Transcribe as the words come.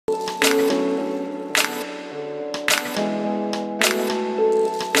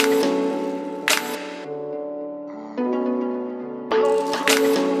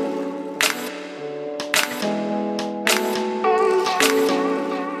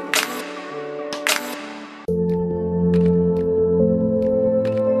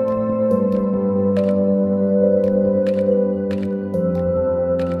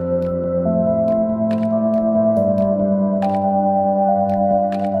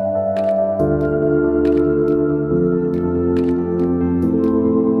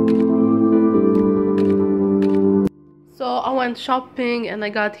went shopping and I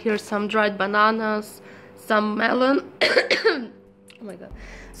got here some dried bananas, some melon. Oh my god.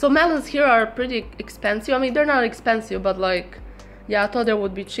 So melons here are pretty expensive. I mean, they're not expensive, but like, yeah, I thought they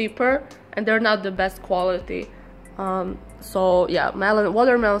would be cheaper, and they're not the best quality. So yeah,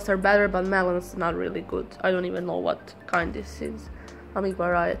 watermelons are better, but melons not really good. I don't even know what kind this is. A big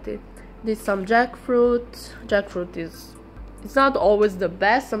variety. This some jackfruit. Jackfruit is, it's not always the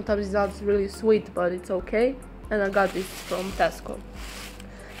best. Sometimes it's not really sweet, but it's okay. And I got this from Tesco.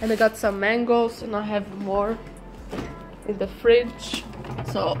 And I got some mangoes, and I have more in the fridge.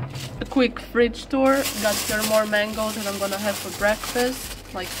 So a quick fridge tour. Got here more mangoes that I'm gonna have for breakfast,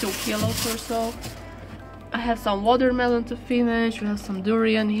 like 2 kilos or so. I have some watermelon to finish. We have some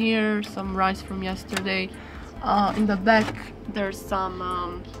durian here, some rice from yesterday. In the back there's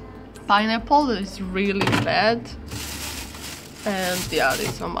some pineapple that is really bad, and yeah,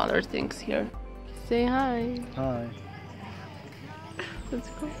 there's some other things here. Say hi. Hi. Let's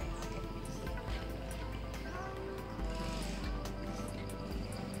go.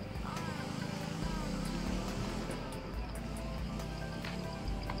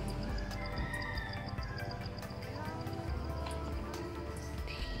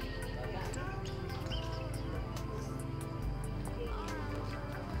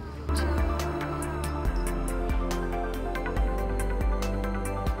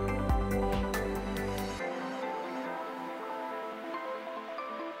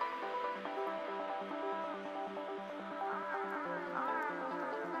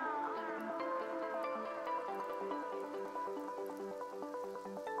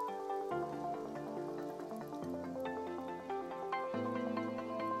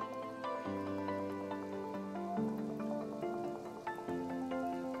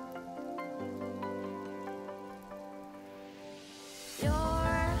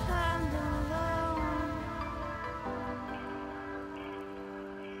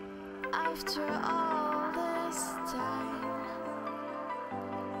 After all this time,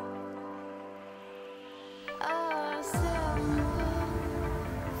 a simple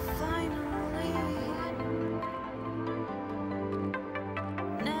finally,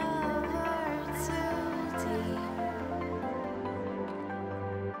 never too deep.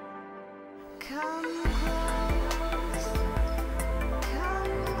 Come close,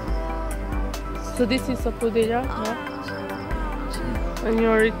 come close. So this is sapodilla, yeah? And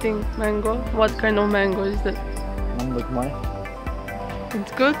you're eating mango. What kind of mango is that? One like mine.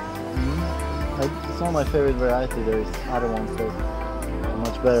 It's good? It's not my favorite variety. There's other ones that are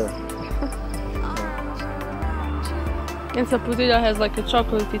much better. And sapodilla has like a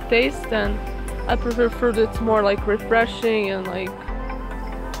chocolatey taste, and I prefer fruit that's more like refreshing and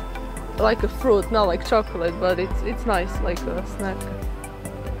like a fruit, not like chocolate, but it's nice, like a snack.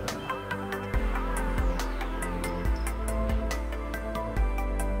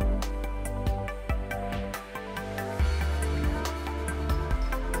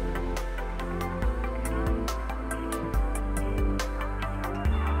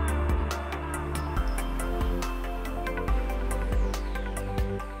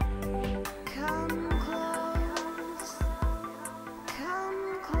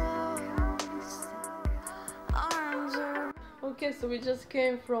 Okay, so we just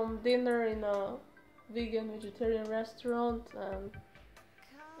came from dinner in a vegan vegetarian restaurant, and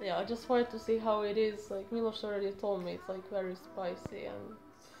yeah, I just wanted to see how it is. Like Milos already told me, it's like very spicy, and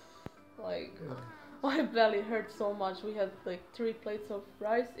like my belly hurt so much. We had like 3 plates of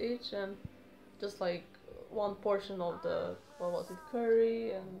rice each, and just like 1 portion of the, what was it,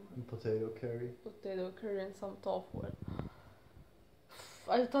 curry and Potato curry and some tofu.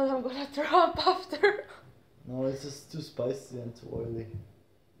 I thought I'm gonna throw up after. No, it's just too spicy and too oily.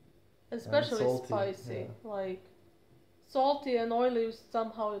 Especially salty, spicy, yeah. like salty and oily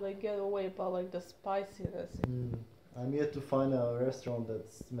somehow like get away, but like the spiciness. I'm yet to find a restaurant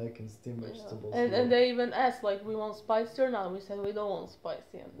that's making steamed vegetables. And they even asked like, we want spicy or not. We said we don't want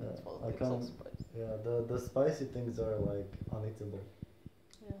spicy, and that's what it's so spicy. Yeah, the spicy things are like uneatable.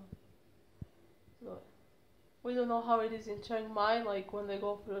 Yeah. So, we don't know how it is in Chiang Mai, like when they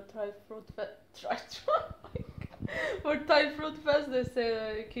go for the Thai fruit for Thai fruit fest, they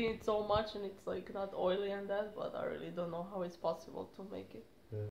say you can eat so much and it's like not oily and that, but I really don't know how it's possible to make it.